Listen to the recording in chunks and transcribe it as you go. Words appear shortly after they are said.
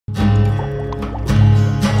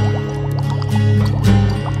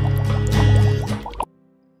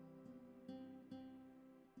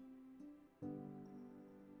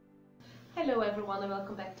Hello everyone and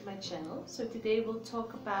welcome back to my channel. So today we'll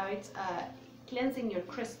talk about cleansing your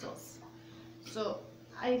crystals. So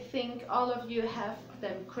I think all of you have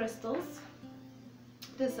them crystals.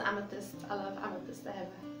 This is amethyst. I love amethyst. I have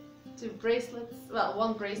two bracelets, well,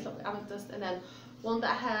 one bracelet with amethyst and then one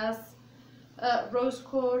that has rose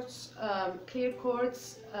quartz, clear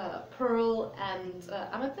quartz, pearl and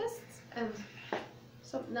amethyst and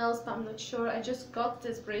something else, but I'm not sure. I just got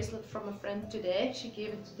this bracelet from a friend today. She gave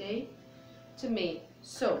it today to me.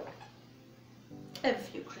 So I have a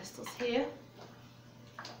few crystals here.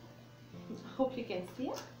 I hope you can see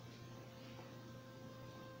it.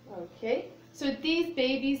 Okay, so these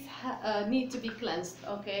babies need to be cleansed,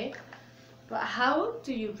 okay? But how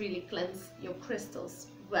do you really cleanse your crystals?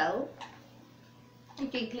 Well, you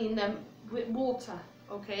can clean them with water,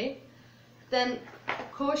 okay? Then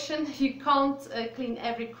caution, you can't clean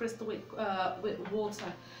every crystal with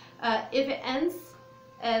water. If it ends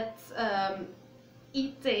at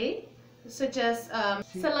ET, such as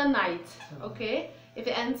selenite, okay? If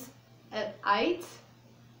it ends at ite,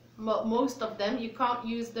 most of them, you can't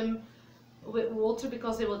use them with water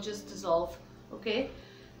because they will just dissolve, okay?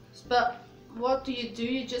 But what do?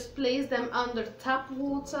 You just place them under tap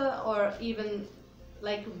water or even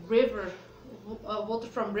like water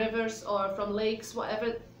from rivers or from lakes,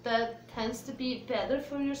 whatever. That tends to be better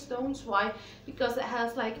for your stones. Why? Because it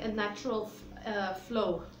has like a natural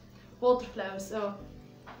flow, water flow, so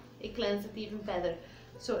it cleanses it even better.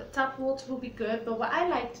 So tap water will be good, but what I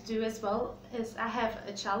like to do as well is I have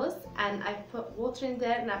a chalice and I put water in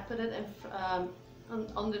there and I put it in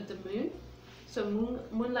under the moon, so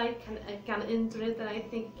moonlight can enter it, and I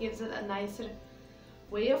think gives it a nicer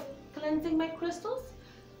way of cleansing my crystals.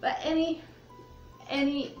 But any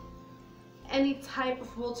type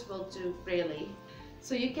of water will do, really.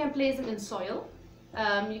 So you can place them in soil.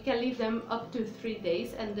 You can leave them up to 3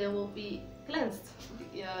 days and they will be cleansed.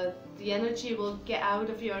 The energy will get out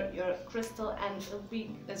of your crystal and it'll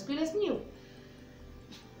be as good as new.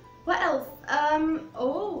 What else?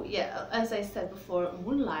 Oh yeah, as I said before,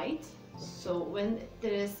 moonlight. So when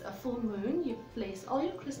there is a full moon, you place all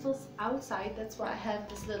your crystals outside. That's why I have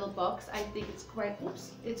this little box. I think it's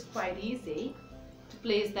quite easy to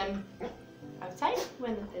place them outside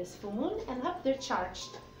when it is full moon and have they're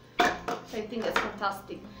charged. So I think that's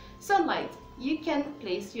fantastic. Sunlight. You can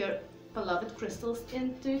place your beloved crystals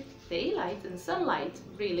into daylight and sunlight,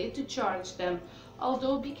 really, to charge them.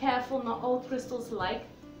 Although be careful, not all crystals like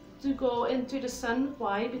to go into the sun.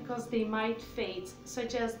 Why? Because they might fade,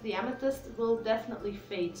 such as the amethyst will definitely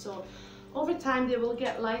fade. So over time they will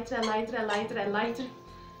get lighter and lighter and lighter and lighter.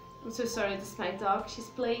 I'm so sorry, this is my dog. She's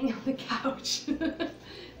playing on the couch. This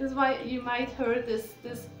is why you might hear this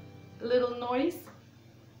little noise.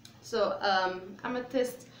 So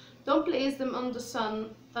amethyst, don't place them on the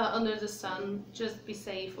sun, under the sun. Just be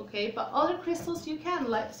safe, okay? But other crystals you can,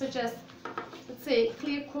 like such as, let's say,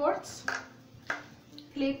 clear quartz.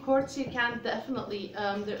 Clear quartz you can definitely.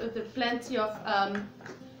 There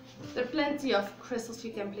are plenty of crystals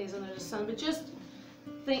you can place under the sun. But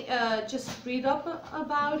just read up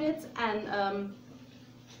about it and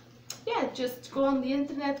yeah, just go on the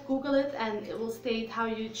internet, Google it, and it will state how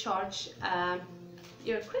you charge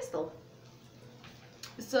your crystal.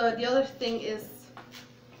 So the other thing is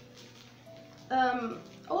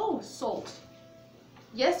salt.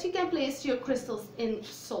 Yes, you can place your crystals in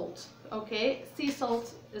salt, okay? Sea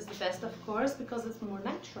salt is the best, of course, because it's more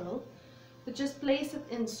natural. But just place it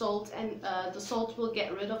in salt and the salt will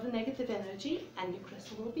get rid of the negative energy and your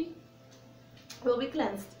crystal will be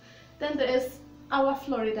cleansed. Then there is Agua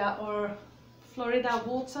Florida or Florida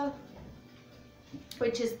water,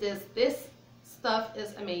 which is this. This stuff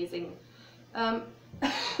is amazing.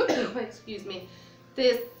 Excuse me.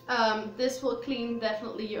 This will clean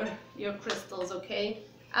definitely your crystals, okay?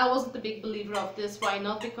 I wasn't a big believer of this. Why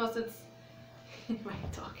not? Because it's my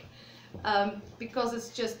dog. Because it's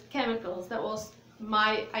just chemicals. That was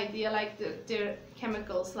my idea, like they're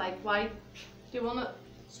chemicals. Like, why do you want to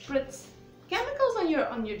spritz chemicals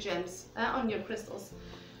on your gems, on your crystals?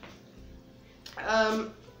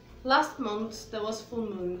 Last month there was full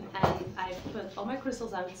moon and I put all my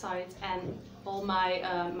crystals outside and all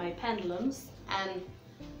my pendulums, and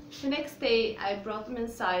the next day I brought them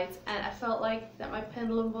inside and I felt like that my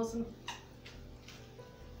pendulum wasn't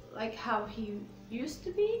like how he used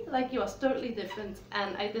to be. Like, he was totally different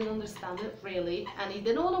and I didn't understand it, really, and he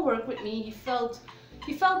didn't want to work with me. He felt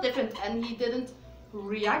different and he didn't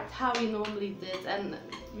react how he normally did, and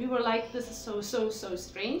we were like, this is so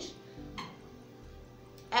strange.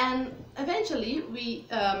 And eventually he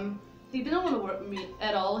didn't want to work with me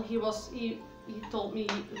at all. He told me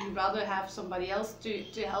he'd rather have somebody else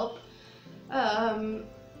to help.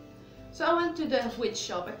 So I went to the witch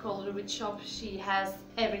shop. I call it a witch shop. She has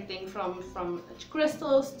everything from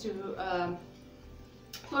crystals to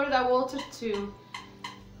Florida water to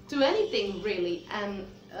anything really, and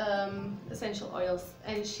essential oils.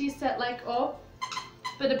 And she said like, oh,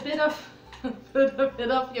 put a bit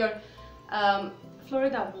of your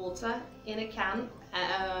Florida water in a can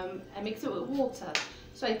and mix it with water.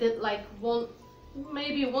 So I did like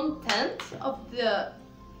maybe 1/10 of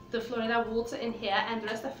the Florida water in here, and the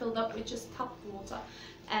rest I filled up with just tap water,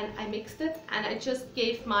 and I mixed it, and I just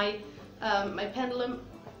gave my my pendulum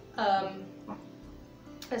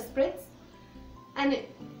a spritz, and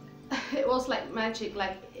it was like magic.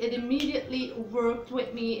 Like, it immediately worked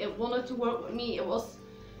with me. It wanted to work with me.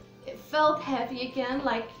 It felt heavy again,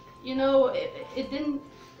 like, you know, it didn't,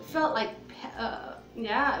 it felt like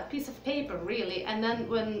yeah, a piece of paper really. And then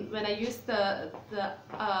when I used the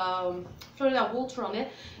Florida water on it,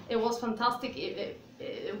 it was fantastic.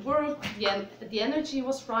 It worked. The energy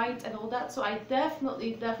was right and all that. So I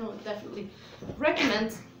definitely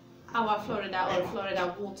recommend our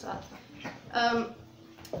Florida water.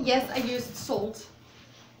 Yes, I used salt.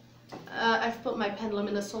 I've put my pendulum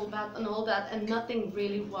in a salt bath and all that, and nothing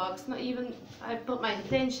really works. Not even I put my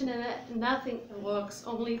intention in it, nothing works.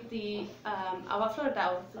 Only the our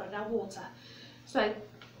Florida water. So I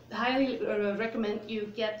highly recommend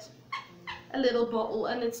you get a little bottle,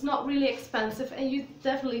 and it's not really expensive, and you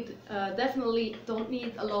definitely don't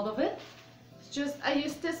need a lot of it. It's just I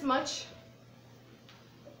used this much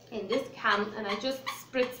in this can, and I just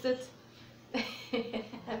spritzed it.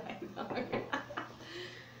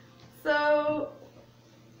 So,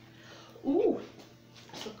 ooh,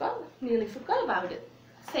 nearly forgot about it.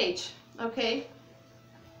 Sage, okay.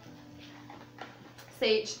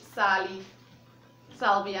 Sage, sali,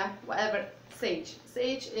 salvia, whatever. Sage.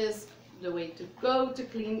 Sage is the way to go to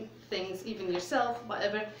clean things, even yourself,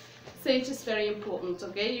 whatever. Sage is very important,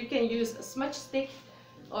 okay. You can use a smudge stick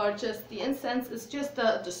or just the incense. It's just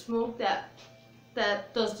the smoke that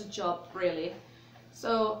does the job, really.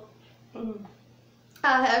 So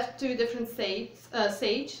I have two different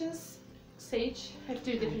sages. Sage. I have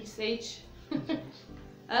two different sage.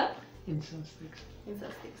 Incense sticks.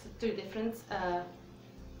 Incense sticks. Two different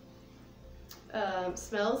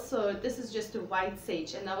smells. So this is just a white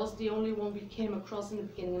sage, and that was the only one we came across in the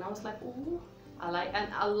beginning. And I was like, ooh,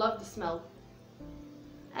 I love the smell.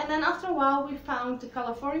 And then after a while, we found the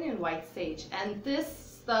Californian white sage, and this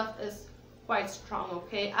stuff is quite strong.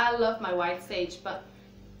 Okay, I love my white sage, but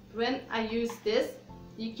when I use this,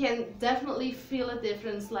 you can definitely feel a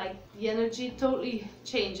difference. Like, the energy totally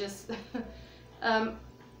changes.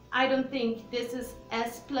 I don't think this is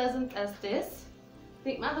as pleasant as this. I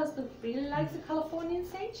think my husband really likes the Californian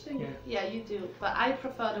sage, don't you? Yeah. Yeah, you do. But I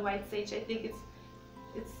prefer the white sage. I think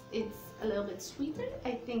it's a little bit sweeter.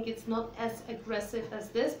 I think it's not as aggressive as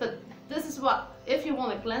this. But this is what, if you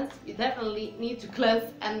want to cleanse, you definitely need to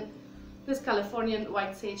cleanse. And this Californian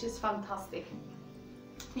white sage is fantastic.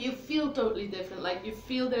 You feel totally different. Like, you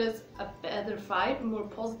feel there's a better vibe, a more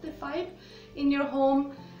positive vibe in your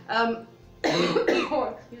home.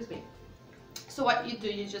 Excuse me. So what you do,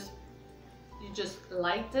 you just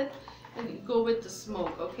light it and you go with the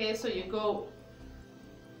smoke. Okay, so you go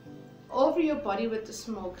over your body with the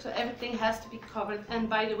smoke, so everything has to be covered. And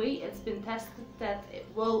by the way, it's been tested that it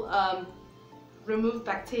will remove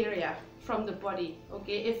bacteria from the body,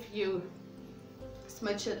 okay, if you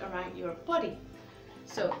smudge it around your body.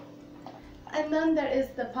 So, and then there is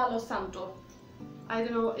the Palo Santo. I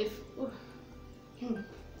don't know if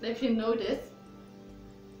you know this.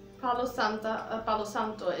 Palo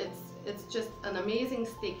Santo, it's just an amazing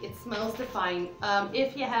stick. It smells divine.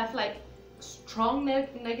 If you have like strong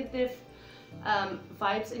negative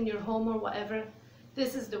vibes in your home or whatever,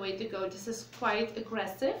 this is the way to go. This is quite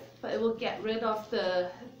aggressive, but it will get rid of the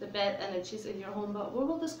bad energies in your home, but we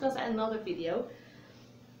will discuss that in another video.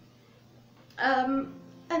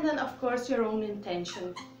 And then of course your own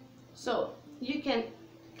intention. So you can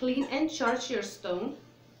clean and charge your stone,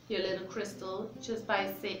 your little crystal, just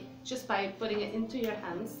by putting it into your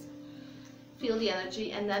hands. Feel the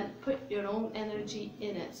energy and then put your own energy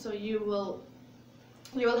in it. So you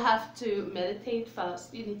will have to meditate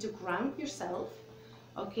first. You need to ground yourself.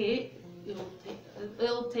 Okay,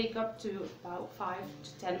 it'll take up to about 5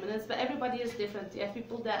 to 10 minutes, but everybody is different. You have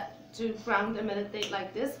people that do ground and meditate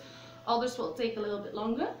like this. Others will take a little bit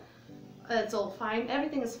longer. It's all fine.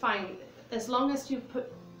 Everything is fine as long as you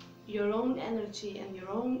put your own energy and your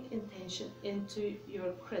own intention into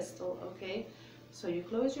your crystal. Okay, so you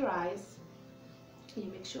close your eyes.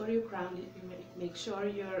 You make sure you're grounded. You make sure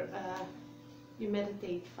you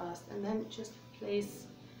meditate fast, and then just place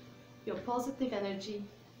your positive energy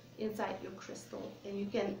inside your crystal. And you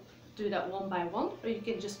can do that one by one, or you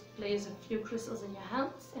can just place a few crystals in your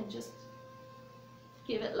hands and just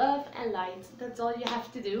give it love and light. That's all you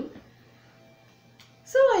have to do.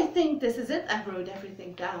 So I think this is it. I wrote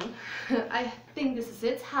everything down. I think this is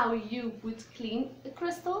it, how you would clean a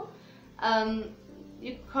crystal.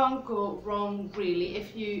 You can't go wrong really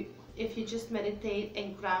if you just meditate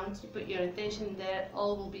and ground, you put your intention in there,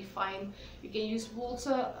 all will be fine. You can use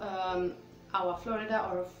water, our Florida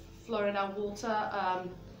or Florida water,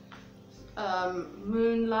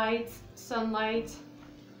 moonlight, sunlight.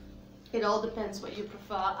 It all depends what you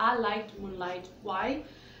prefer. I like moonlight. Why?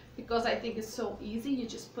 Because I think it's so easy. You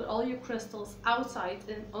just put all your crystals outside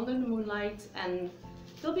and under the moonlight, and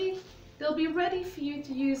they'll be ready for you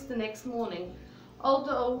to use the next morning.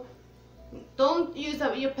 Although, don't use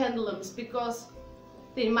that with your pendulums, because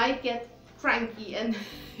they might get cranky and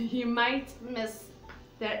you might mess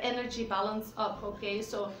their energy balance up. Okay,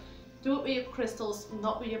 so do it with your crystals,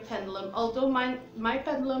 not with your pendulum. Although my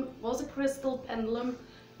pendulum was a crystal pendulum,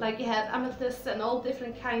 like it had amethyst and all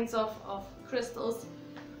different kinds of crystals,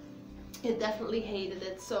 it definitely hated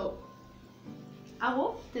it. So I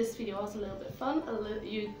hope this video was a little bit fun,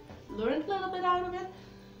 you learned a little bit out of it.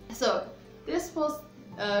 So this was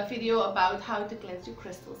a video about how to cleanse your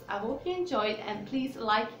crystals. I hope you enjoyed, and please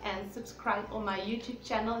like and subscribe on my YouTube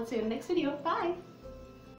channel. Until the next video, bye!